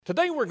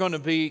Today we're going to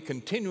be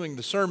continuing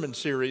the sermon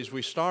series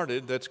we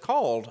started that's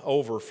called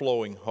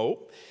Overflowing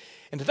Hope.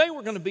 And today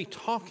we're going to be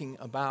talking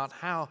about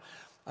how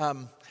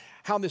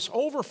this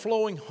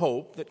overflowing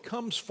hope that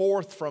comes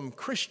forth from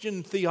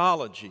Christian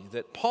theology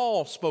that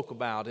Paul spoke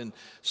about in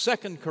 2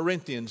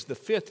 Corinthians, the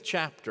 5th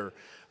chapter,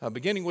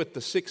 beginning with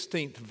the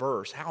 16th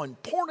verse, how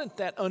important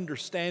that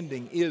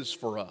understanding is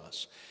for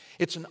us.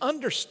 It's an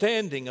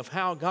understanding of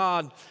how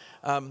God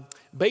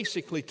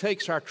basically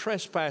takes our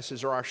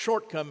trespasses or our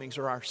shortcomings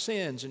or our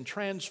sins and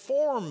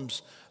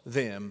transforms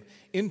them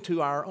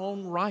into our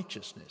own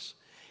righteousness.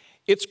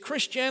 It's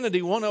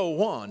Christianity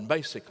 101,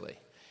 basically.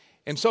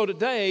 And so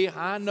today,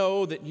 I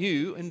know that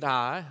you and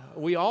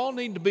we all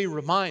need to be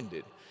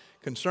reminded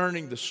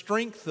concerning the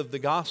strength of the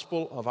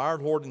gospel of our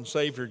Lord and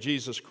Savior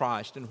Jesus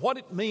Christ and what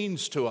it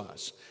means to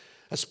us,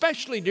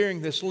 especially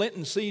during this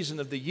Lenten season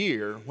of the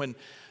year when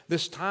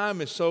this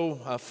time is so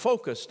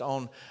focused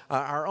on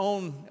our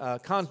own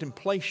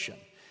contemplation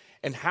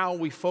and how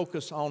we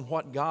focus on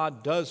what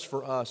God does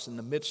for us in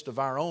the midst of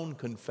our own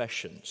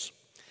confessions.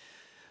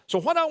 So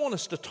what I want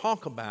us to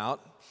talk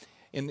about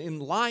in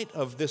light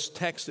of this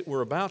text that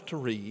we're about to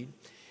read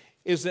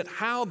is that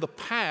how the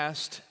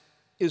past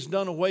is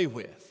done away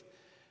with.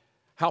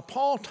 How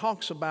Paul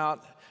talks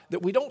about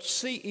that we don't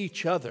see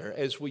each other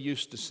as we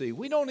used to see.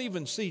 We don't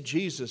even see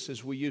Jesus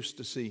as we used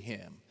to see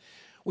him.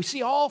 We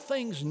see all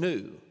things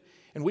new.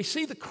 And we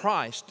see the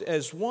Christ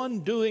as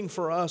one doing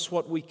for us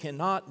what we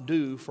cannot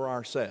do for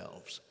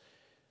ourselves.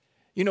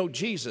 You know,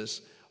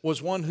 Jesus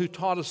was one who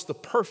taught us the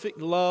perfect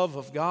love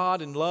of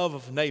God and love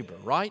of neighbor,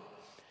 right?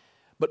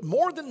 But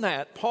more than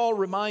that, Paul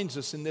reminds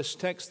us in this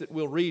text that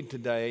we'll read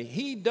today,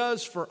 he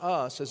does for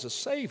us as a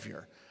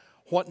Savior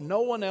what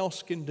no one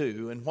else can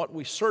do and what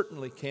we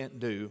certainly can't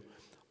do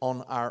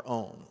on our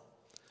own.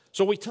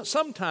 So we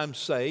sometimes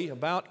say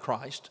about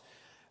Christ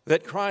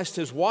that Christ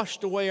has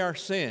washed away our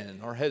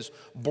sin or has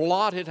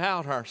blotted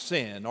out our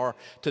sin. Or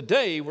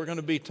today we're going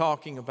to be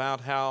talking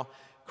about how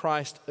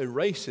Christ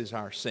erases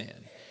our sin.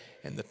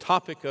 And the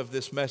topic of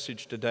this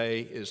message today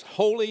is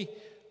holy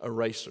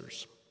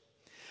erasers.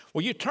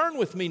 Will you turn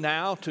with me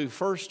now to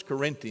 2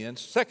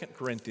 Corinthians, the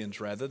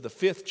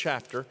 5th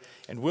chapter,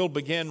 and we'll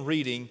begin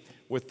reading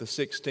with the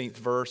 16th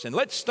verse. And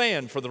let's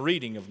stand for the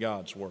reading of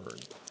God's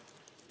Word.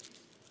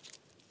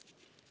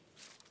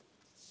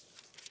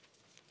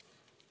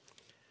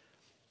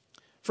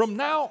 From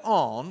now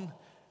on,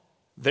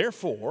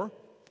 therefore,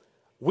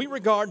 we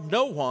regard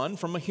no one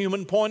from a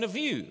human point of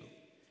view,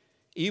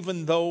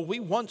 even though we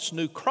once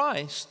knew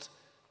Christ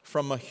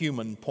from a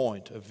human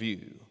point of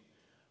view.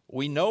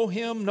 We know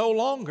him no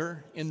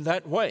longer in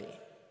that way.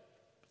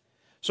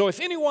 So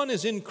if anyone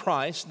is in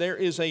Christ, there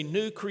is a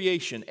new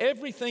creation.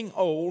 Everything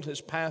old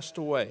has passed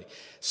away.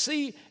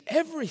 See,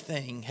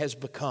 everything has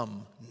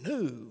become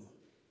new.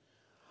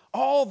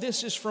 All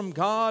this is from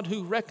God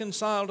who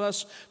reconciled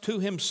us to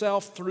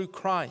himself through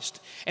Christ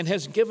and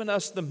has given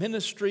us the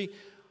ministry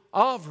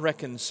of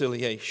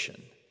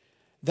reconciliation.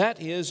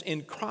 That is,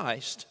 in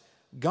Christ,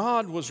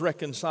 God was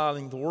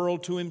reconciling the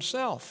world to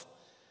himself,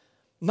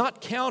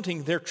 not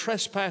counting their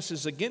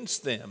trespasses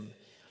against them,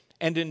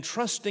 and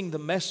entrusting the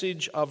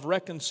message of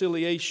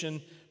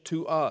reconciliation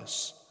to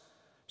us.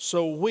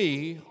 So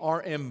we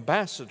are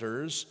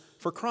ambassadors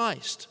for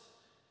Christ.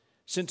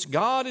 Since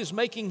God is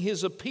making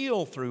his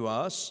appeal through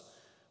us,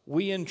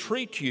 we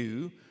entreat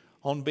you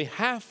on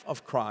behalf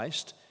of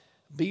Christ,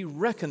 be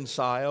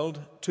reconciled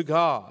to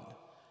God.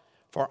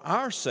 For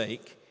our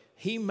sake,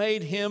 he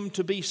made him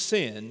to be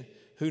sin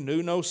who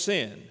knew no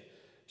sin,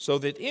 so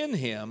that in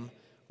him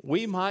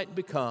we might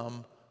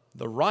become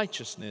the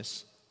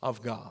righteousness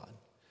of God.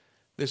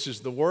 This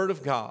is the word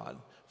of God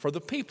for the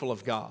people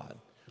of God.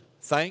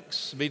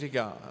 Thanks be to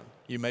God.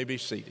 You may be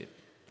seated.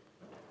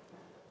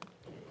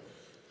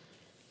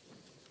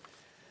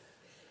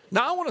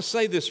 Now, I want to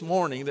say this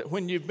morning that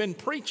when you've been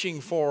preaching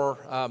for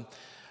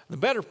the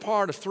better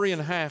part of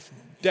 3.5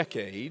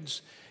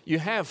 decades, you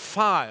have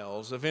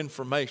files of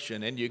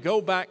information, and you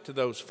go back to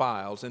those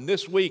files. And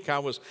this week I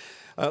was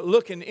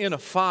looking in a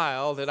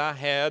file that I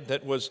had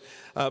that was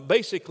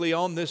basically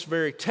on this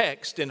very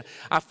text, and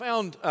I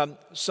found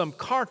some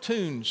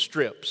cartoon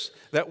strips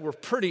that were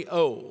pretty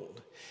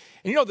old.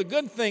 And you know, the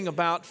good thing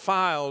about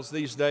files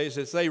these days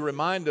is they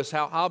remind us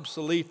how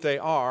obsolete they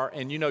are,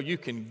 and you know, you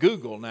can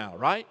Google now,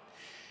 right?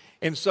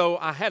 And so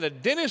I had a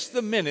Dennis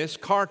the Menace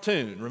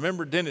cartoon.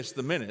 Remember Dennis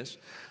the Menace,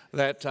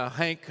 that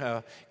Hank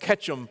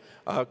Ketchum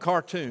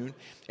cartoon.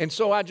 And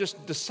so I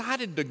just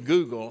decided to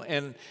Google,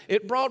 and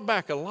it brought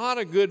back a lot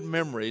of good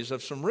memories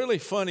of some really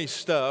funny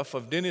stuff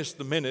of Dennis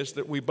the Menace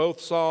that we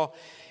both saw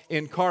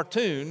in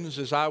cartoons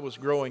as I was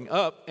growing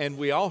up, and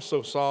we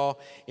also saw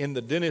in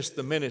the Dennis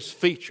the Menace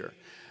feature.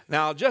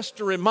 Now, just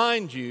to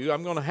remind you,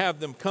 I'm going to have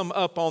them come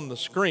up on the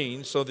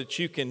screen so that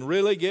you can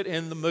really get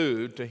in the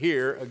mood to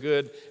hear a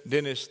good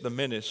Dennis the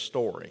Menace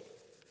story.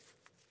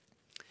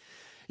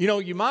 You know,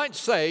 you might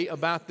say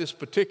about this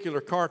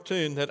particular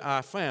cartoon that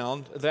I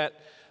found that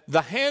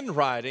the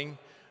handwriting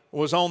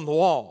was on the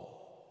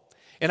wall.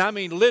 And I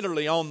mean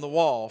literally on the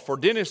wall. For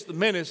Dennis the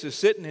Menace is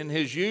sitting in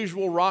his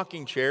usual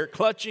rocking chair,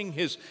 clutching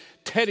his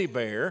teddy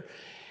bear.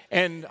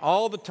 And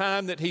all the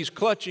time that he's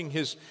clutching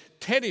his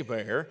teddy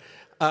bear,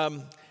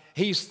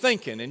 he's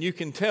thinking, and you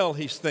can tell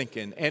he's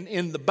thinking. And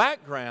in the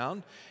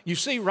background, you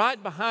see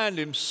right behind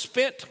him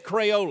spent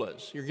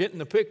Crayolas. You're getting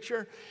the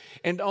picture?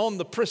 And on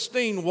the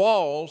pristine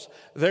walls,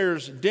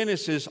 there's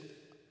Dennis's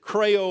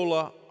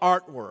Crayola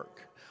artwork,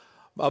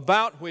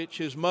 about which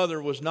his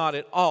mother was not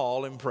at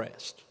all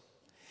impressed.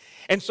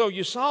 And so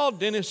you saw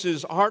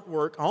Dennis's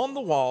artwork on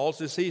the walls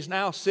as he's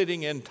now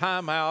sitting in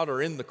timeout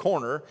or in the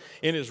corner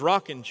in his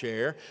rocking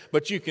chair.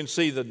 But you can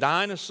see the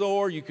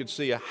dinosaur, you could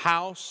see a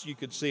house, you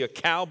could see a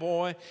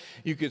cowboy,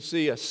 you could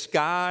see a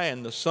sky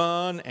and the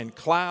sun and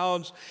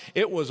clouds.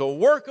 It was a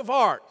work of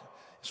art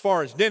as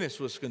far as Dennis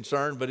was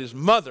concerned, but his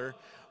mother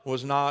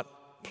was not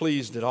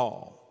pleased at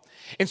all.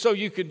 And so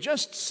you could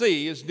just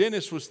see, as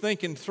Dennis was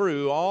thinking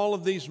through all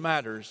of these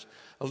matters,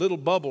 a little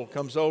bubble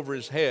comes over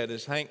his head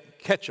as Hank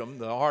Ketchum,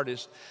 the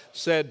artist,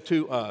 said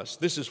to us.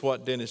 This is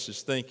what Dennis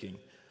is thinking.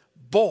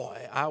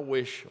 Boy, I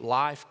wish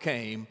life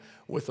came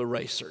with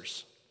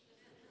erasers.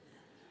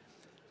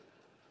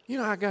 You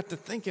know, I got to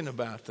thinking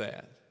about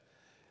that.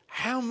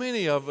 How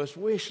many of us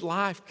wish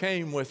life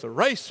came with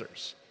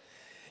erasers?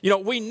 You know,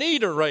 we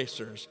need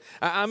erasers.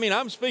 I mean,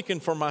 I'm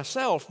speaking for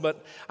myself,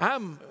 but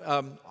I'm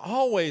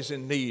always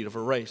in need of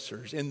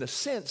erasers in the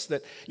sense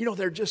that, you know,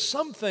 there are just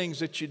some things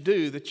that you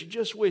do that you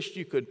just wished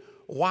you could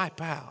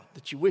wipe out,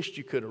 that you wished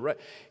you could erase.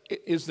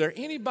 Is there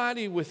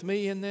anybody with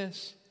me in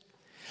this?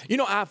 You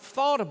know, I've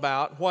thought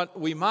about what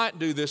we might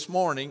do this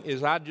morning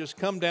is I'd just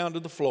come down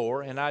to the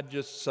floor and I'd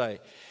just say,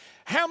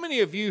 how many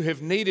of you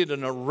have needed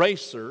an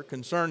eraser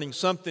concerning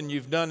something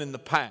you've done in the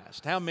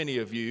past? How many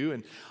of you?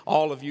 And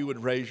all of you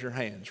would raise your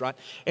hands, right?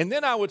 And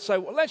then I would say,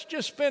 well, let's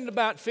just spend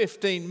about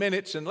 15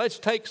 minutes and let's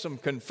take some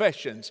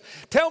confessions.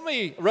 Tell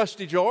me,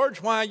 Rusty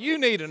George, why you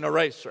need an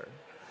eraser.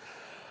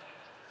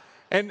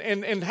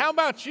 And how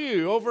about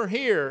you over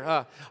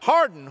here?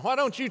 Hardin, why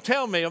don't you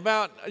tell me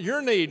about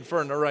your need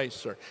for an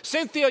eraser?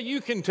 Cynthia,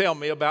 you can tell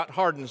me about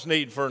Hardin's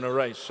need for an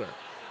eraser.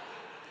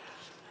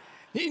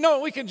 You know,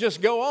 we could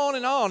just go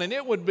on, and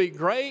it would be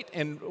great,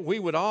 and we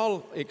would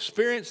all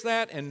experience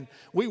that, and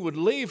we would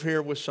leave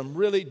here with some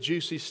really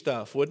juicy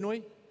stuff, wouldn't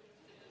we?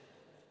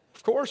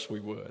 Of course we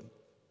would.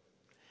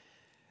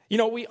 You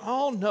know, we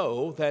all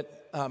know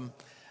that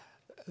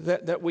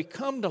that we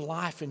come to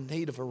life in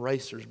need of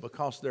erasers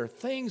because there are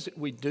things that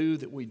we do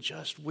that we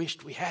just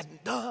wished we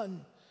hadn't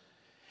done,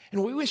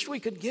 and we wish we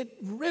could get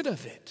rid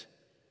of it.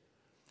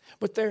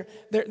 But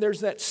there's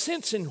that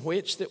sense in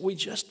which that we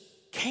just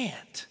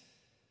can't.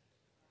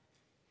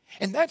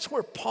 And that's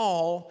where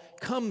Paul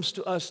comes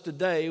to us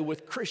today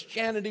with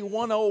Christianity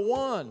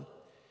 101.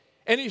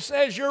 And he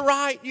says, you're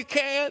right, you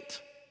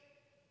can't.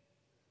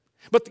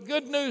 But the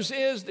good news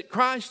is that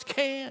Christ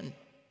can.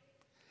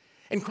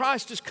 And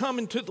Christ has come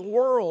into the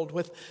world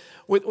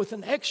with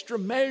an extra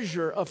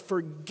measure of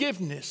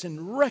forgiveness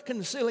and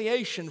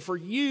reconciliation for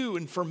you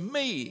and for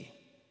me.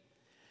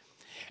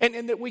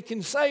 And that we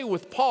can say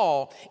with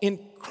Paul, in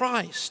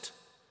Christ,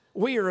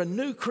 we are a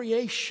new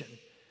creation.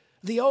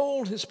 The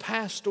old has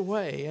passed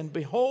away, and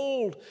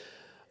behold,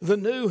 the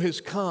new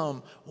has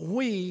come.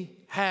 We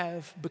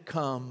have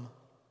become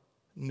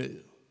new.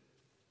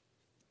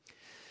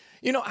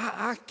 You know,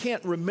 I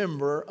can't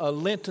remember a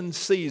Lenten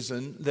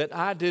season that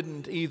I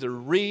didn't either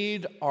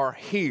read or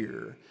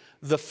hear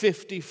the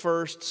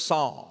 51st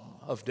Psalm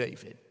of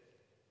David.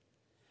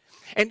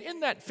 And in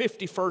that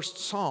 51st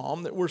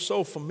Psalm that we're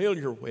so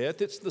familiar with,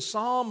 it's the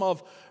Psalm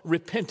of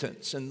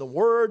repentance. And the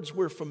words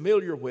we're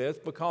familiar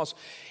with because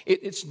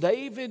it's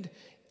David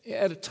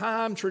at a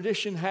time,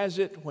 tradition has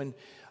it, when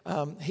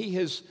he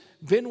has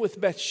been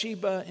with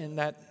Bathsheba in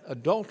that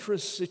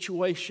adulterous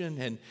situation,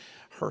 and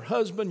her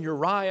husband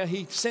Uriah,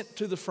 he sent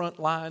to the front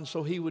line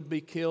so he would be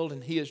killed,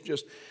 and he's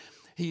just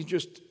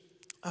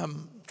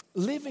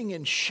living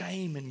in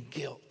shame and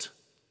guilt.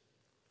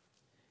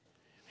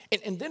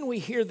 And then we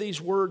hear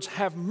these words,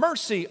 have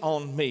mercy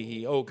on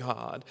me, O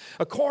God,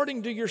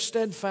 according to your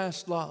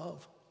steadfast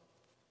love.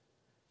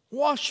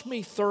 Wash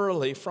me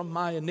thoroughly from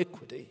my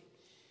iniquity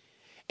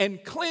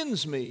and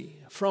cleanse me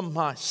from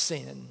my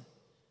sin.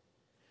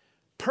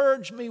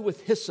 Purge me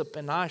with hyssop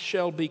and I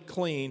shall be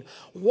clean.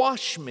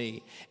 Wash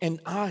me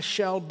and I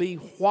shall be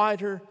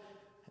whiter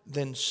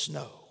than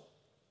snow.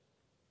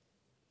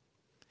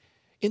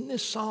 In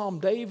this psalm,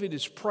 David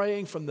is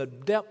praying from the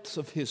depths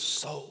of his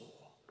soul.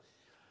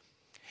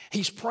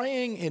 He's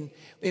praying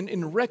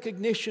in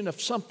recognition of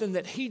something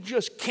that he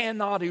just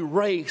cannot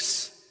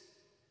erase.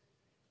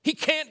 He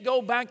can't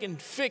go back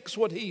and fix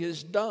what he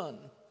has done.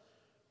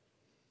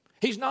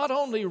 He's not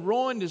only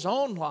ruined his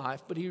own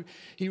life, but he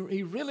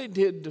really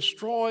did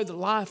destroy the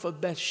life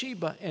of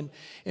Bathsheba, and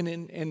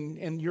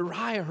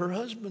Uriah, her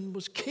husband,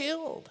 was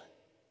killed.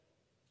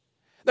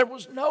 There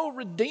was no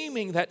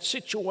redeeming that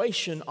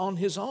situation on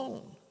his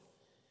own.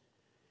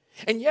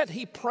 And yet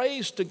he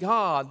prays to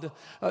God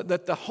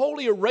that the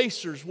holy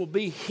erasers will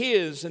be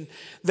his, and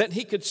that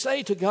he could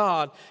say to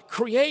God,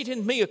 create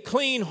in me a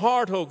clean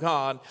heart, O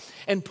God,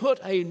 and put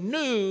a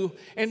new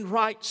and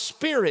right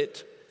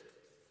spirit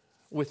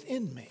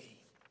within me.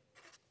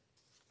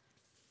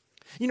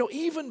 You know,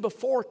 even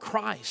before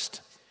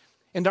Christ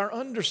and our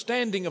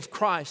understanding of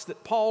Christ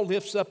that Paul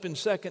lifts up in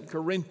 2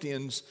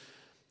 Corinthians,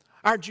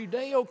 our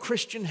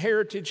Judeo-Christian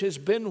heritage has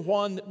been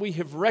one that we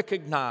have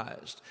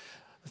recognized.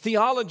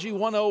 Theology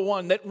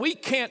 101, that we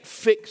can't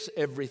fix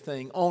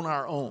everything on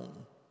our own,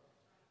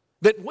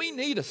 that we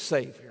need a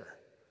Savior,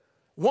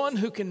 one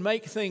who can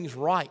make things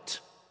right,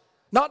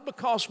 not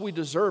because we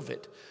deserve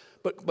it,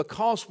 but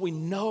because we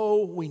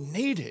know we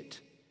need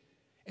it,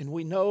 and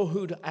we know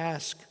who to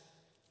ask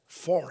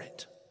for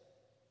it.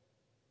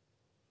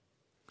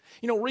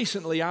 You know,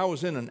 recently I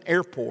was in an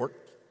airport,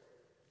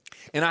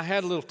 and I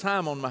had a little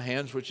time on my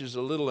hands, which is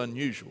a little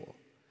unusual.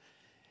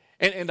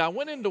 And I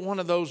went into one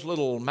of those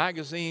little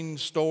magazine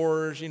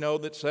stores, you know,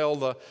 that sell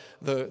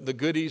the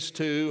goodies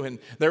too. And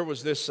there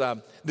was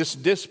this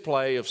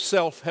display of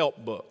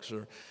self-help books,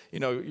 or, you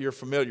know, you're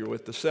familiar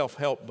with the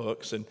self-help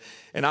books. And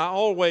I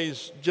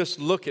always just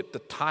look at the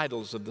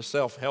titles of the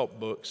self-help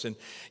books. And,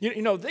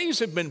 you know, these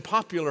have been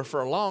popular for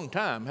a long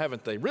time,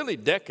 haven't they? Really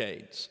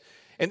decades.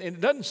 And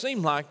it doesn't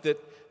seem like that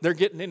they're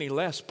getting any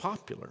less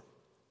popular.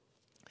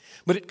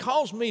 But it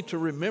caused me to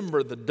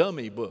remember the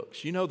dummy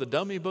books. You know, the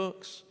dummy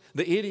books?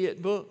 The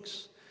idiot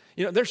books,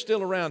 you know, they're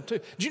still around too.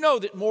 Do you know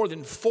that more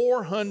than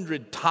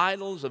 400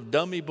 titles of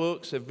dummy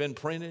books have been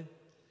printed?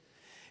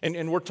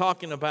 And we're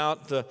talking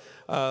about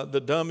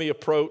the dummy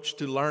approach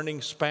to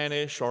learning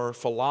Spanish, or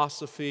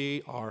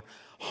philosophy, or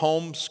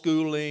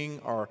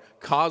homeschooling, or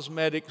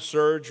cosmetic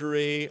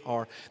surgery,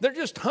 or they're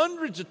just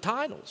hundreds of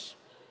titles.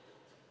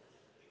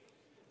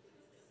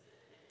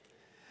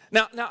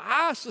 Now,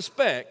 I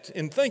suspect,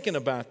 in thinking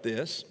about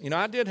this, you know,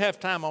 I did have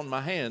time on my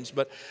hands,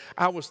 but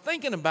I was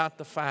thinking about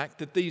the fact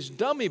that these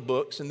dummy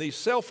books and these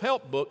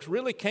self-help books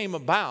really came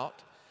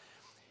about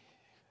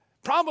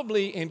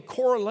probably in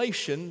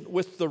correlation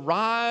with the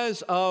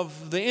rise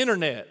of the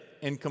internet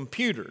and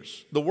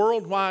computers, the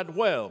World Wide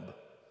Web.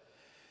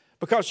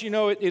 Because, you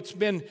know, it's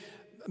been,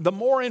 the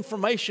more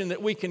information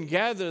that we can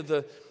gather,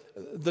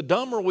 the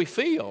dumber we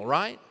feel,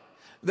 right?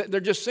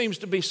 There just seems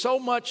to be so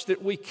much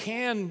that we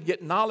can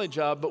get knowledge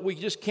of, but we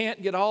just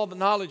can't get all the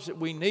knowledge that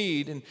we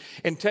need.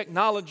 And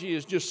technology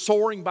is just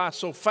soaring by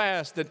so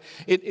fast that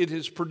it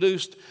has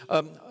produced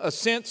a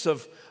sense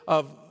of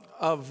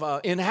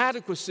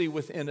inadequacy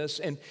within us.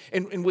 And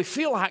we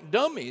feel like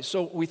dummies,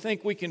 so we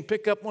think we can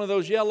pick up one of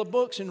those yellow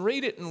books and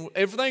read it and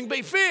everything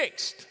be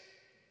fixed.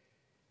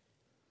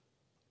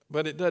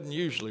 But it doesn't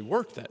usually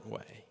work that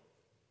way.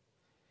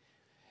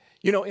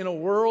 You know, in a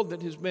world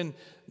that has been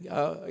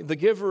the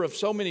giver of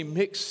so many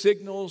mixed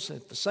signals,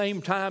 at the same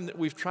time that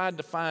we've tried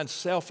to find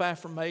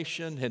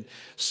self-affirmation and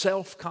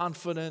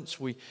self-confidence,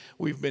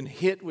 we've been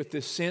hit with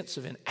this sense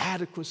of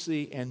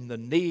inadequacy and the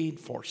need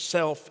for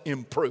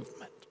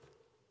self-improvement.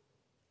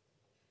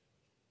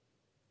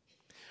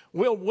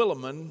 Will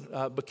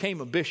Willimon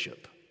became a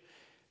bishop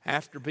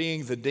after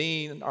being the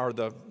dean, or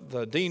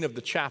the dean of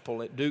the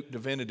chapel at Duke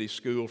Divinity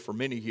School for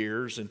many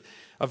years, and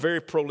a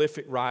very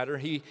prolific writer.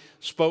 He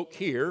spoke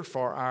here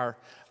for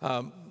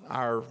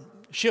our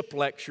ship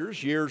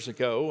lectures years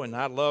ago, and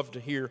I love to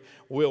hear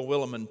Will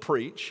Willimon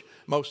preach.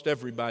 Most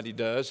everybody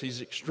does.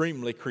 He's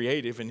extremely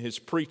creative in his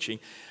preaching.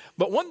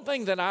 But one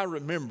thing that I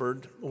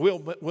remembered Will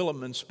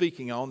Willimon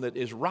speaking on that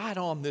is right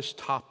on this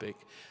topic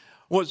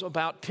was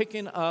about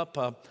picking up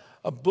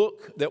a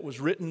book that was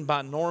written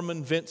by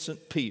Norman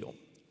Vincent Peale.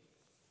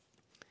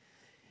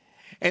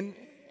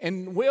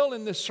 And Will,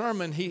 in this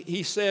sermon,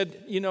 he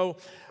said, you know,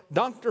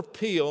 Dr.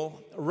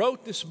 Peale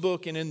wrote this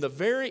book, and in the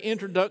very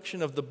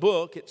introduction of the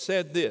book, it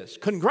said this: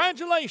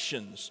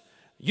 congratulations,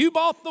 you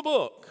bought the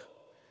book.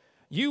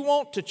 You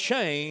want to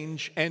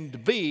change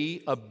and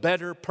be a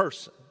better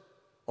person.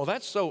 Well,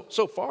 that's so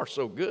far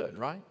so good,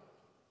 right?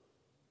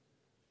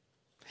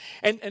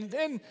 And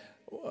then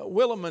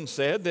Willimon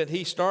said that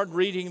he started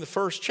reading the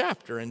first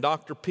chapter, and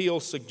Dr. Peale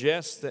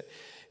suggests that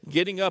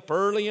getting up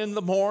early in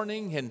the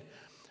morning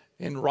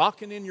and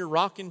rocking in your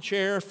rocking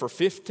chair for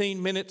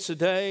 15 minutes a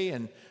day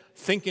and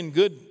thinking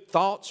good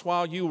thoughts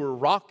while you were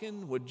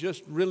rocking would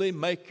just really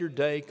make your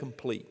day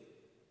complete.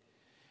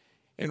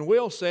 And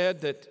Will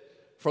said that,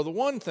 for the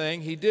one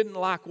thing, he didn't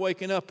like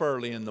waking up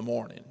early in the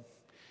morning.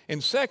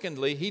 And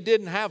secondly, he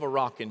didn't have a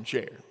rocking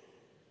chair.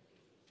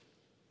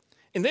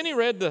 And then he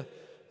read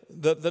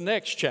the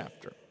next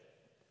chapter.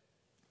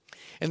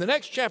 And the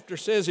next chapter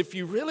says, if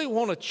you really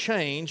want to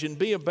change and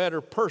be a better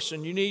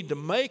person, you need to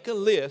make a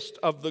list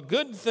of the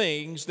good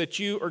things that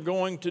you are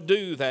going to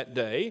do that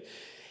day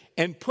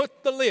and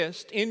put the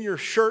list in your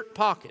shirt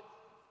pocket.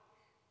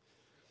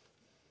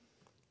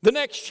 The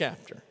next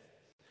chapter,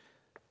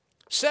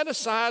 set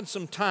aside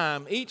some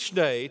time each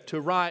day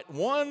to write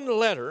one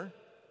letter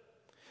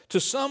to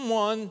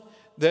someone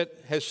that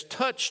has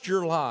touched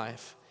your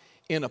life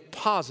in a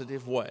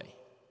positive way.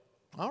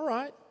 All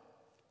right.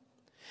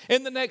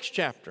 In the next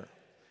chapter,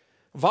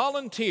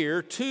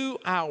 volunteer 2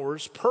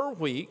 hours per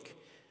week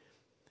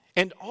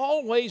and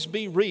always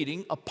be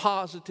reading a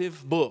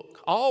positive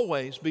book.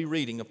 Always be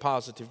reading a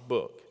positive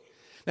book.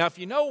 Now, if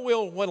you know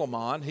Will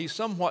Willimon, he's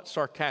somewhat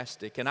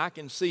sarcastic, and I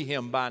can see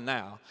him by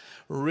now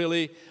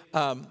really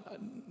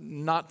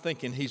not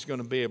thinking he's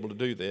going to be able to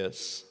do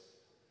this.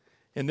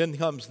 And then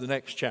comes the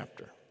next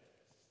chapter.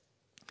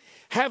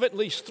 Have at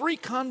least 3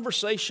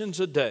 conversations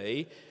a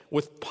day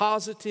with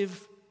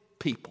positive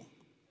people.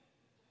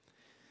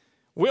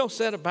 Will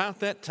said about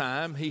that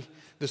time he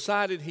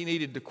decided he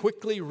needed to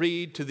quickly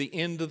read to the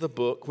end of the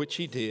book, which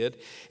he did.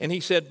 And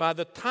he said, by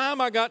the time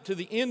I got to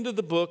the end of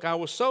the book, I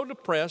was so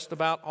depressed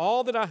about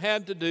all that I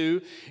had to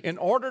do in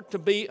order to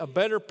be a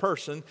better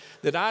person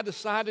that I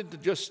decided to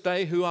just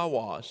stay who I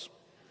was.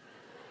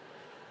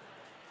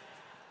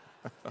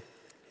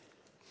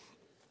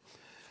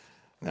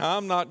 Now,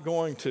 I'm not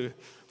going to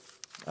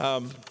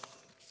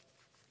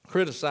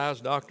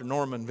criticize Dr.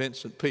 Norman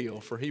Vincent Peale,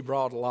 for he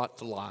brought a lot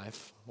to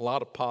life, a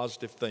lot of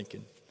positive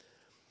thinking.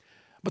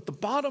 But the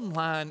bottom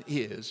line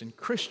is, in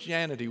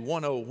Christianity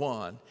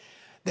 101,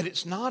 that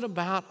it's not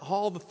about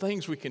all the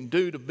things we can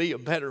do to be a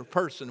better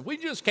person. We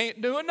just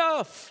can't do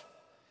enough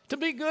to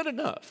be good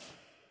enough.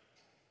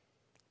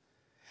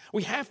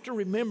 We have to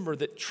remember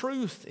that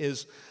truth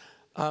is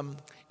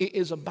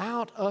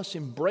about us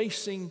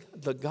embracing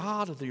the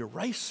God of the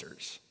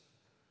erasers,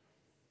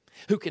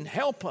 who can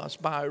help us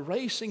by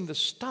erasing the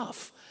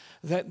stuff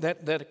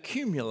that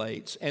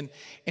accumulates and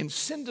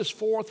send us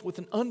forth with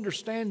an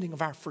understanding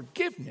of our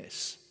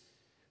forgiveness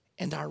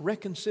and our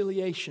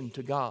reconciliation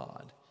to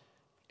God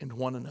and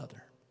one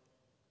another.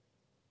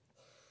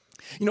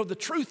 You know, the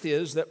truth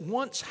is that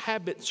once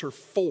habits are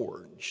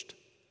forged,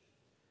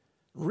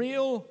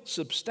 real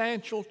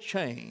substantial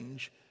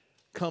change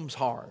comes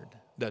hard,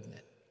 doesn't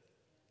it?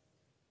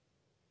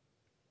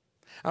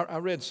 I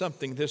read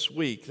something this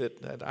week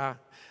that I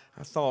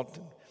thought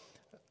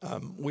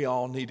we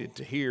all needed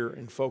to hear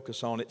and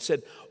focus on. It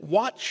said,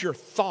 watch your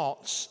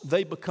thoughts,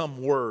 they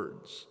become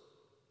words.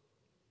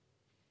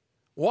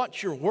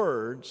 Watch your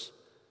words,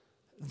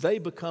 they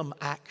become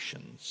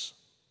actions.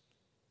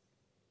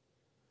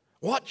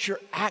 Watch your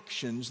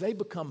actions, they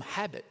become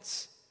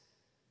habits.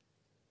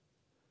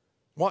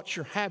 Watch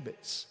your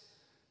habits,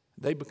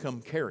 they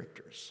become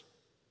characters.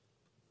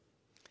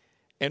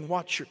 And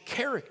watch your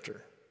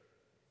character,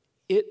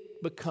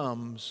 it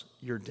becomes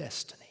your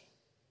destiny.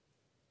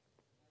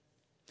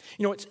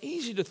 You know, it's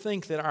easy to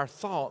think that our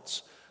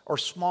thoughts are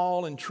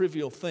small and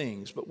trivial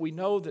things, but we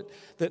know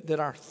that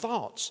our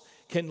thoughts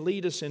can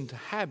lead us into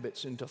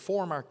habits and to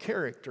form our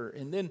character.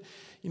 And then,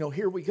 you know,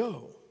 here we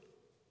go.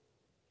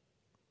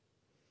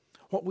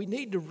 What we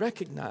need to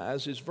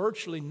recognize is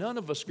virtually none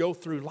of us go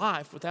through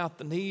life without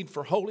the need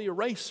for holy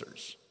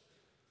erasers.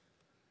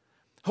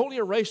 Holy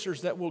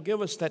erasers that will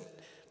give us that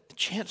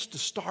chance to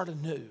start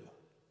anew.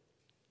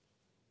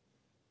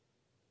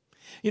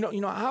 You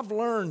know, I've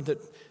learned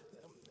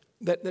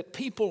that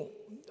people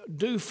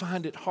do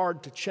find it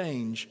hard to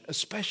change,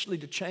 especially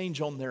to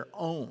change on their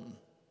own.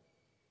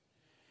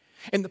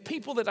 And the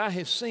people that I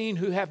have seen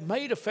who have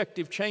made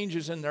effective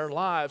changes in their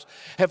lives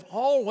have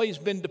always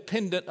been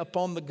dependent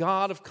upon the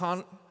God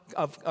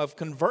of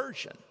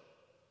conversion,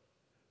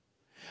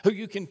 who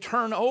you can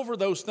turn over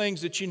those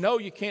things that you know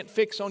you can't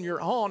fix on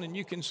your own, and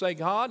you can say,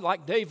 God,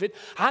 like David,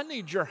 I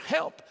need your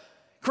help.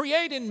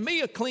 Create in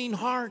me a clean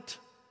heart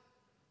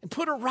and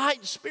put a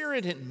right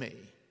spirit in me.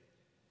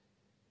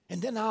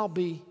 And then I'll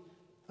be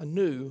a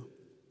new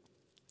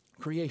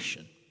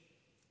creation.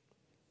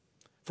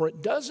 For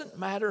it doesn't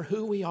matter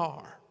who we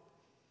are,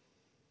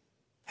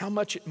 how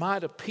much it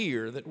might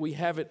appear that we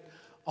have it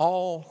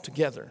all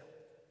together.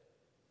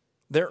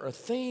 There are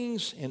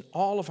things in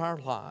all of our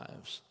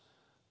lives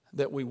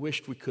that we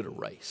wished we could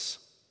erase.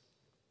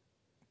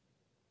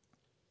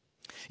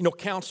 You know,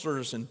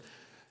 counselors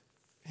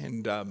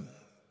and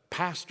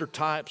pastor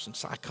types and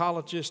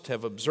psychologists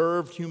have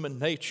observed human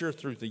nature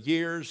through the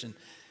years and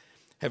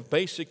have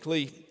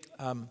basically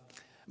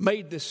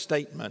made this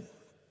statement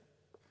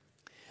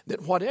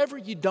that whatever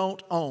you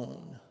don't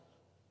own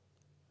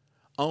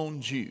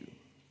owns you.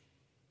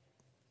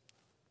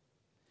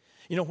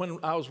 You know, when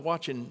I was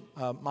watching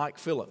Mike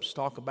Phillips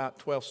talk about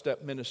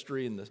 12-step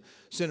ministry and the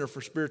Center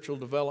for Spiritual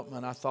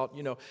Development, I thought,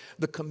 you know,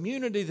 the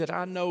community that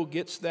I know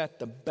gets that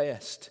the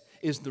best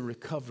is the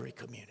recovery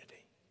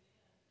community.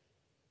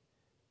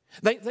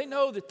 They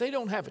know that they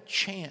don't have a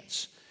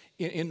chance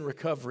in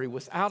recovery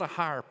without a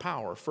higher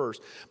power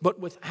first, but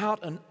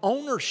without an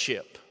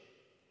ownership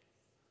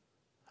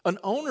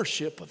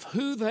of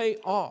who they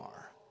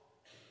are.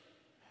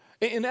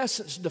 In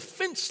essence,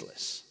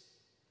 defenseless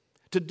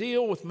to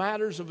deal with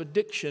matters of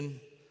addiction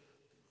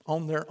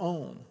on their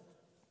own.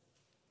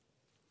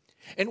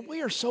 And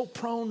we are so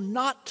prone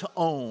not to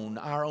own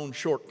our own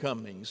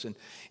shortcomings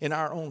and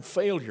our own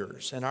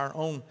failures and our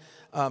own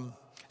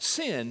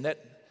sin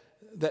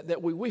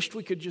that we wished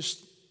we could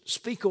just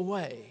speak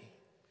away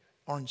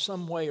or in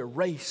some way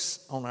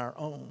erase on our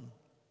own.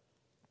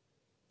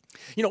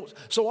 You know,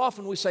 so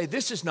often we say,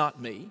 this is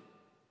not me.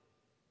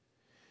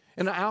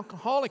 And an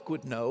alcoholic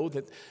would know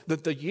that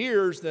the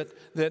years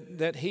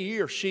that he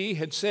or she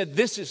had said,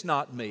 this is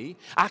not me,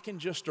 I can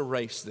just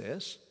erase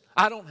this,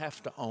 I don't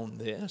have to own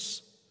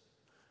this.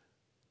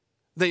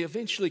 They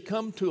eventually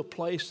come to a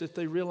place that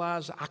they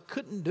realize, I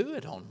couldn't do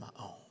it on my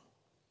own.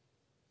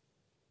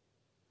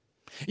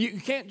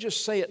 You can't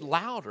just say it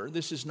louder,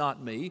 this is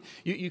not me.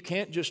 You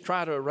can't just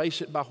try to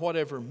erase it by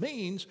whatever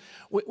means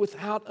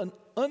without an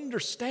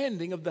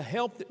understanding of the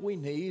help that we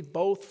need,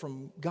 both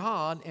from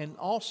God and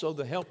also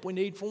the help we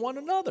need from one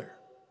another.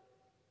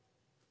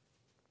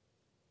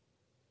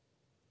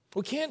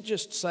 We can't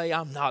just say,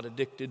 I'm not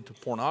addicted to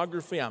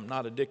pornography, I'm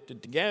not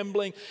addicted to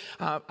gambling,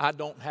 I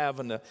don't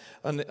have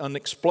an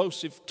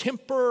explosive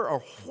temper or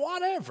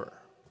whatever.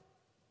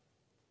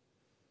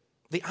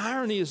 The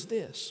irony is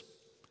this: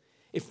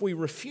 if we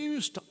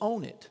refuse to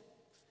own it,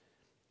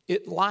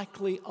 it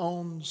likely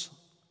owns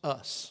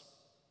us.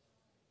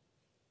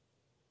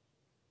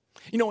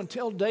 You know,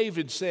 until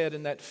David said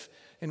in that,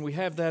 and we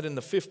have that in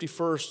the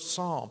 51st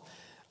Psalm,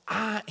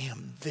 I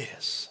am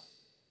this.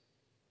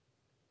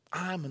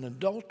 I'm an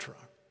adulterer.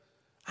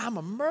 I'm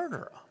a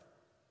murderer.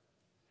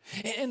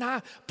 And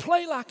I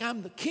play like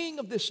I'm the king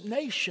of this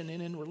nation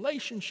and in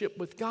relationship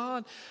with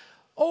God.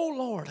 Oh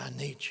Lord, I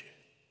need you.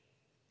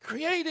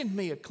 Create in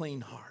me a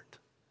clean heart.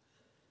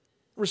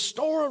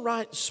 Restore a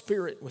right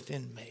spirit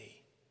within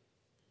me.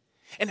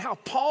 And how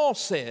Paul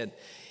said,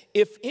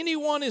 if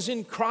anyone is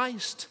in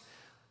Christ,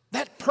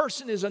 that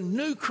person is a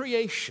new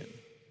creation.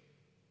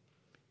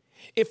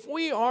 If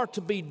we are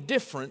to be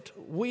different,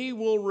 we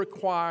will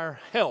require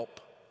help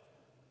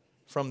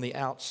from the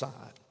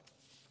outside.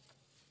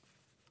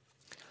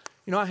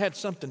 You know, I had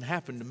something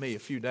happen to me a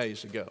few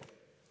days ago.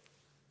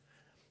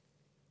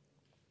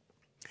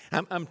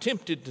 I'm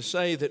tempted to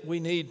say that we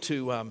need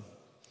to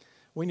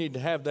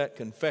have that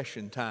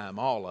confession time,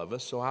 all of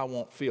us, so I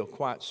won't feel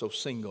quite so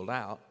singled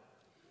out.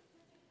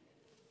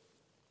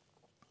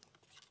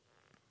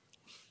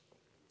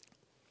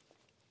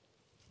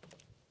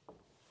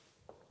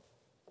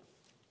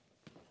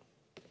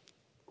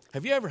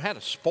 Have you ever had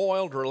a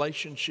spoiled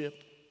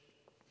relationship?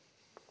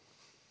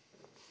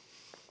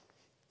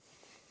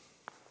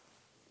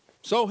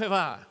 So have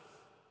I.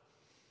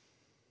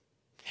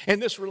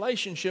 And this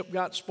relationship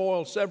got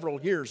spoiled several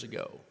years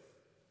ago.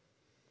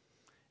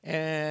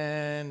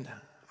 And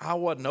I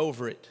wasn't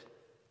over it.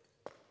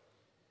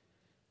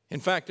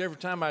 In fact, every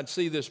time I'd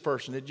see this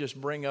person, it'd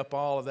just bring up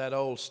all of that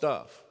old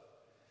stuff.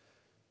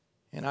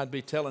 And I'd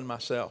be telling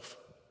myself,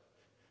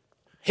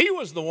 he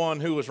was the one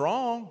who was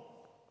wrong.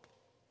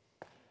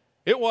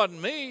 It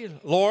wasn't me,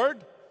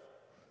 Lord.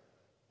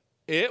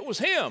 It was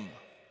him.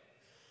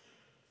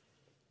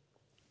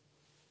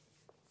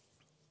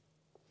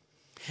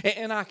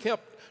 And I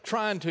kept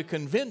trying to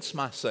convince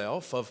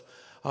myself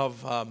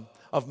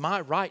of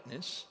my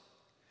rightness,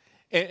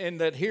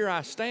 and that here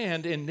I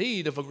stand in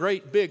need of a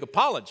great big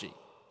apology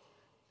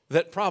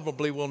that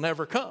probably will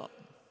never come.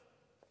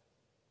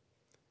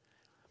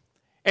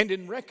 And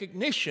in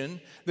recognition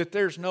that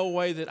there's no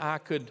way that I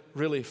could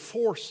really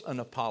force an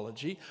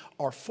apology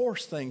or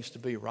force things to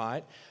be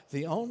right,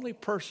 the only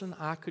person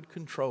I could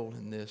control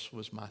in this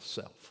was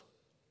myself.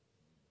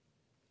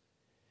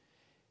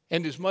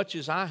 And as much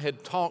as I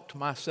had talked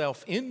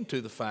myself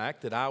into the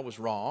fact that I was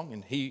wrong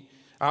and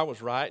I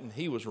was right and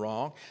he was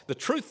wrong, the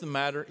truth of the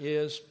matter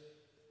is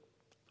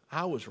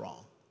I was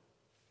wrong.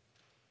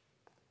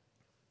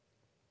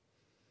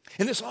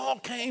 And this all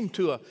came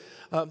to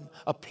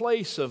a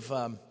place of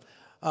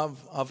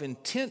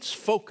intense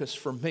focus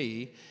for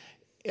me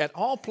at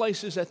all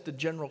places at the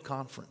General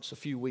Conference a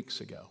few weeks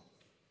ago.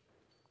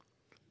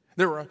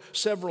 There were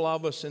several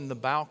of us in the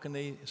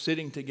balcony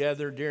sitting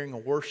together during a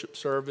worship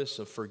service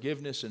of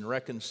forgiveness and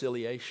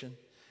reconciliation.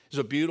 It was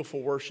a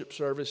beautiful worship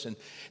service, and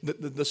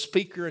the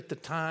speaker at the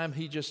time,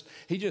 he just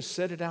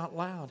said it out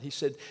loud. He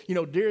said, you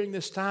know, during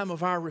this time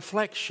of our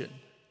reflection,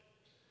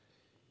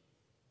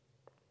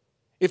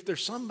 if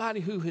there's somebody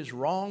who has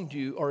wronged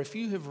you, or if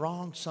you have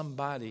wronged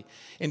somebody,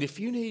 and if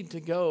you need to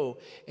go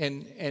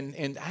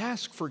and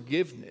ask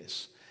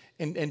forgiveness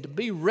and to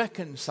be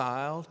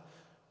reconciled,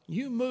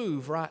 you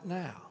move right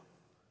now.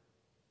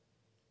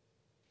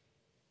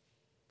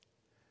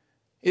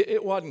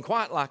 It wasn't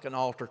quite like an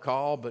altar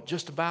call, but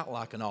just about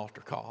like an altar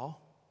call.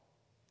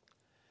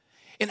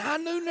 And I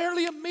knew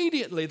nearly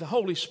immediately the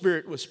Holy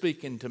Spirit was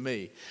speaking to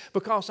me,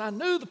 because I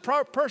knew the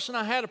person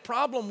I had a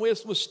problem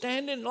with was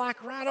standing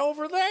like right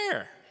over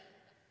there.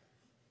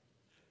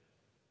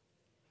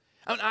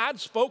 I mean, I'd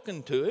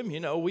spoken to him,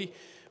 you know,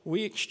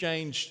 we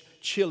exchanged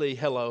chilly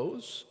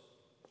hellos.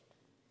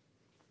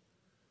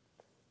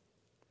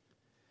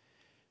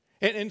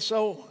 And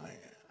so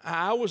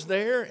I was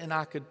there, and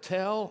I could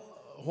tell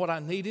what I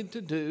needed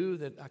to do,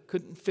 that I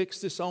couldn't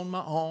fix this on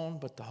my own,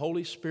 but the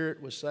Holy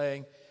Spirit was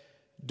saying,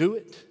 do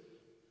it.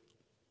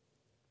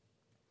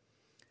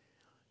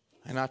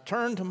 And I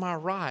turned to my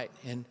right,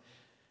 and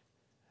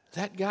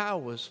that guy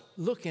was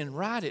looking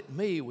right at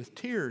me with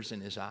tears in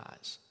his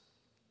eyes.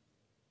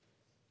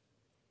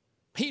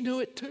 He knew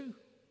it too.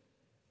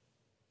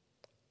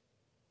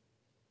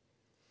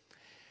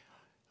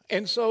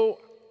 And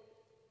so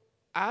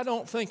I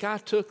don't think I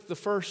took the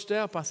first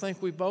step. I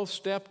think we both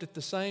stepped at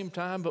the same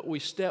time, but we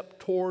stepped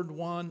toward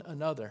one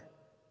another.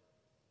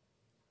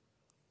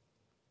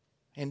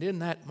 And in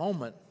that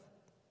moment,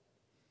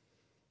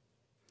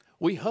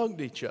 we hugged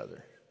each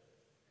other.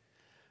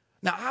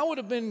 Now, I would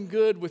have been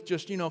good with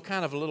just,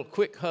 kind of a little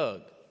quick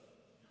hug.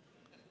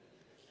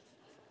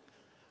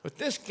 But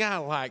this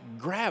guy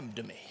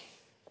grabbed me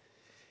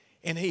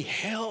and he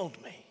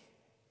held me.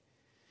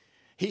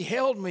 He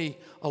held me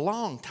a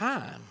long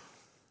time.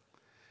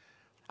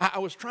 I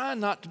was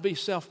trying not to be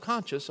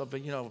self-conscious of,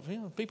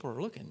 people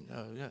are looking.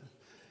 Yeah.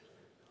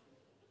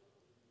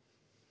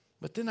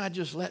 But then I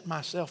just let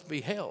myself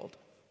be held.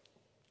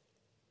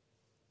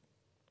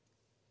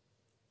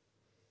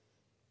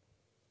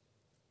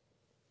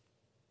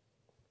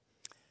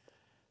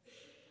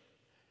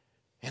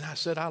 And I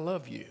said, I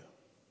love you.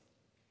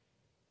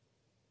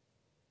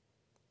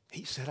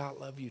 He said, I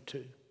love you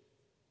too.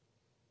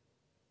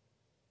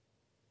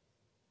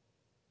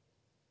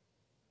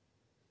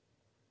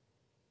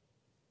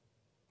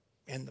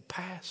 And the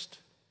past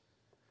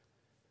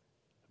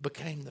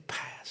became the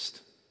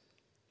past.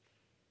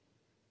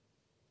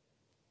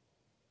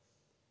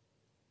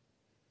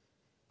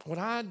 What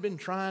I had been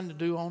trying to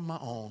do on my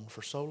own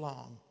for so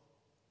long,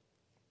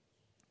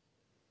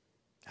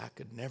 I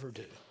could never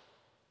do.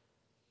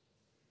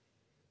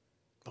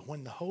 But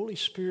when the Holy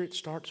Spirit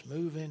starts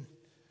moving,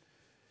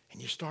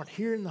 and you start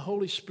hearing the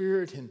Holy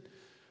Spirit in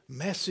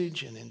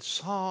message and in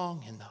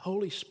song, and the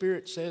Holy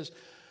Spirit says,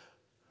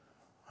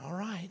 all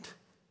right,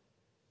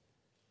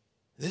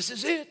 this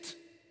is it.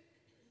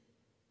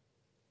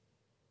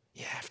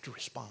 You have to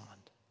respond.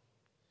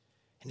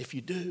 And if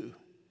you do,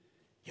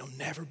 you'll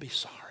never be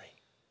sorry.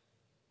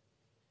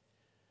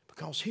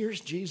 Because here's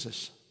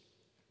Jesus,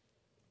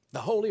 the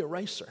holy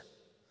eraser,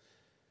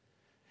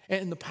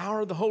 and the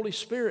power of the Holy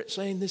Spirit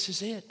saying, this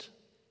is it.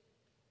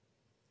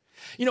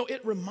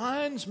 It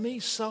reminds me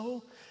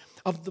so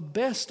of the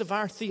best of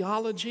our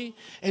theology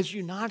as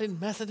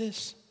United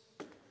Methodists.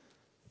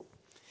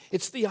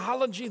 It's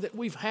theology that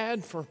we've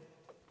had for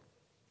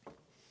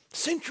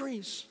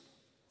centuries.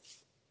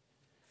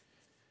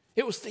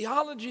 It was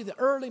theology the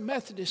early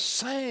Methodists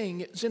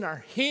sang. It was in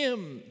our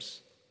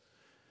hymns.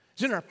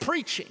 It's in our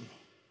preaching.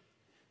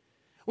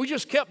 We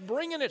just kept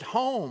bringing it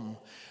home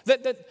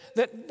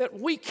that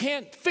we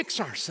can't fix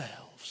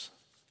ourselves.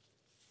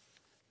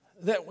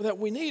 That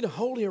we need a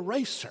holy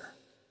eraser.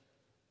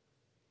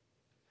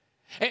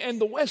 And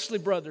the Wesley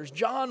brothers,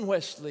 John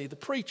Wesley, the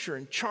preacher,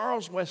 and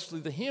Charles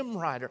Wesley, the hymn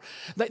writer,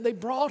 they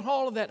brought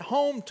all of that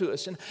home to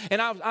us.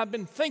 And I've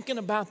been thinking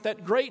about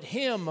that great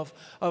hymn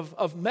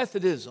of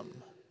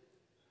Methodism.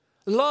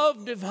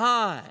 Love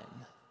divine,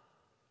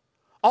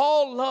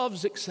 all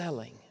loves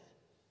excelling,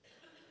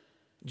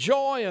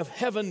 joy of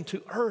heaven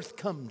to earth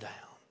come down.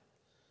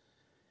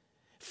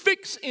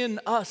 Fix in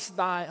us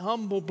thy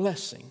humble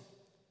blessing,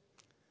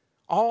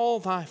 all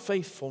thy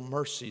faithful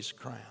mercies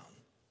crown.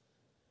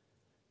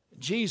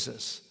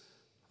 Jesus,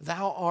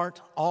 thou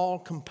art all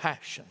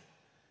compassion,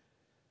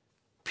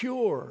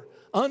 pure,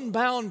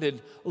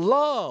 unbounded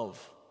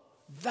love,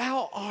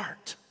 thou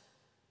art.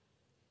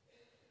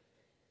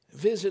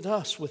 Visit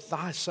us with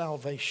thy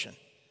salvation.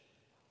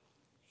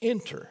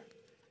 Enter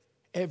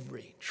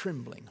every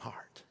trembling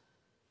heart.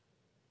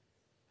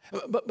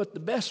 But the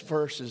best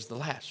verse is the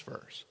last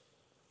verse.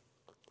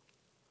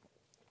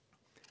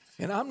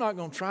 And I'm not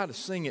going to try to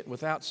sing it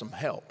without some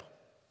help.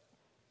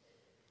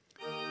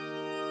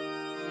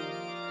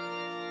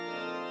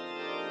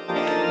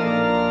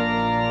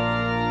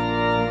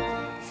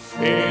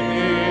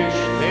 Finish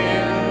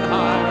then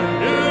our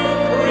new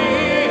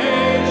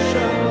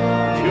creation,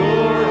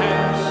 pure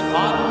and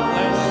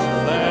spotless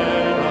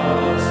let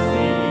us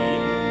be.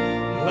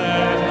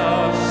 Let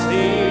us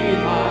see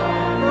thy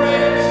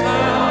great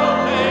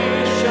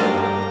salvation,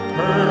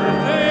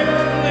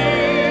 perfectly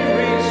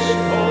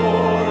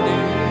restored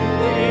in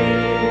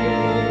thee.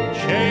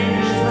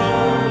 Changed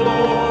from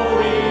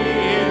glory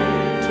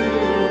into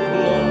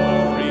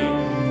glory,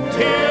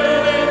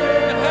 till in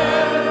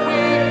heaven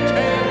we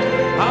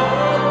take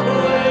our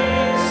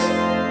place,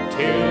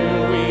 till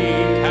we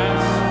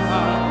cast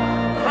our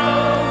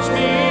crowns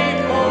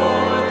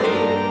before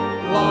thee,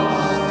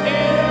 lost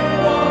in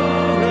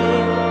wonder,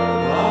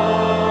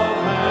 love,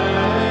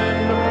 and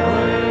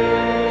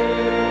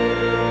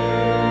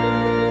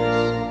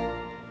praise.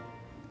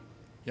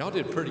 Y'all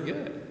did pretty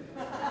good.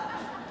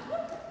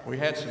 We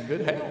had some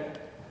good help.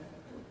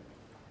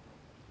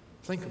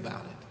 Think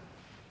about it.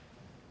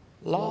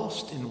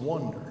 Lost in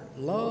wonder,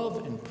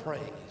 love, and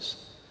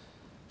praise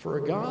for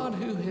a God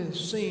who has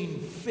seen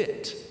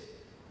fit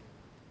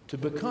to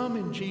become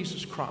in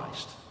Jesus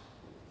Christ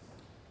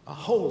a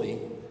holy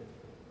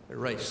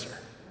eraser.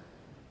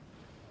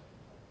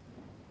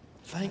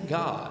 Thank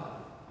God.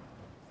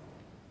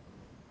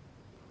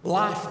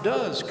 Life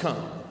does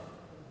come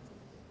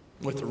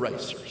with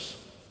erasers.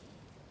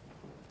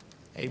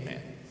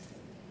 Amen.